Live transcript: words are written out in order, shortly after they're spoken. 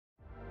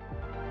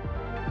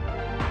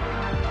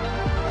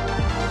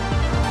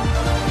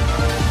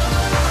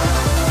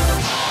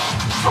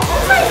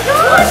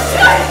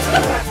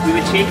we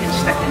would take and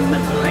stick it in the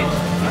middle, right?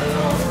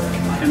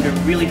 And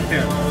they're really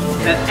fair.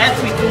 Now,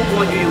 if we don't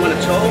want you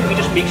at all, we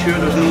just make sure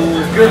there's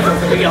no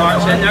 3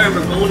 hearts in there and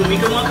we're golden, we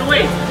can walk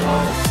away.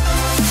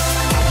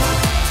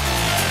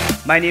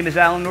 My name is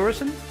Alan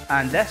Norrison,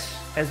 and this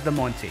is the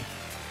Monty.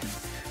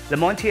 The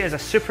Monty is a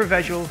super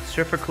visual,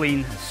 super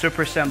clean,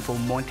 super simple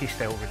Monty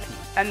style routine.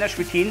 In this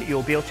routine,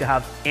 you'll be able to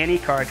have any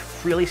card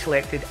freely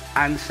selected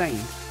and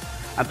signed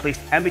and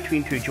placed in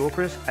between 2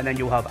 jokers, and then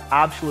you'll have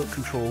absolute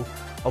control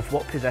of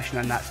what position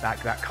in that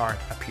stack that card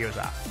appears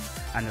at.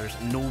 And there's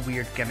no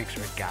weird gimmicks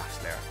or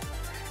gaffes there.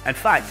 In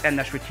fact, in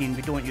this routine,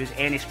 we don't use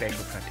any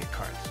special printed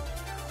cards.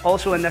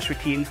 Also in this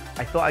routine,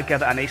 I thought I'd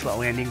give it a nice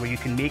little ending where you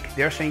can make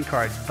their signed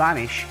card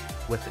vanish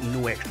with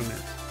no extra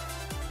move.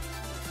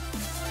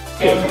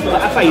 Okay,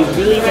 but if I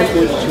really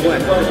didn't want to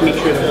win, just make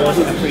sure there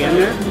wasn't a 3 in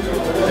there.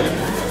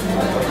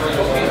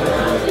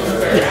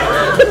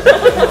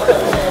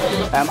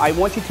 I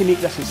wanted to make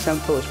this as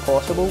simple as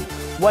possible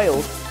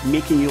while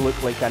making you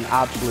look like an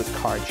absolute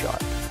card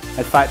shark.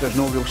 In fact, there's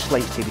no real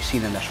slice to be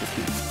seen in this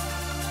routine.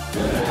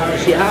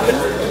 See it happen?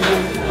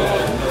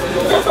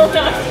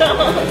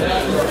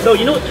 No,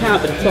 you know it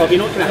can't be the top, you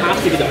know it kind of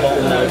has to be the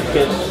bottom now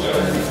because...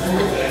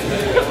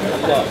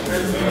 What?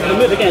 The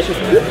move again, it's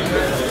just... Whoop.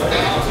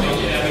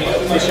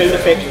 The sound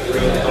effect,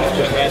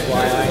 just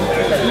FYI.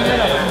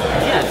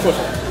 Yeah, of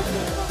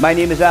course. My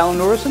name is Alan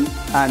Norrison,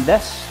 and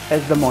this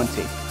is the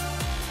Monty.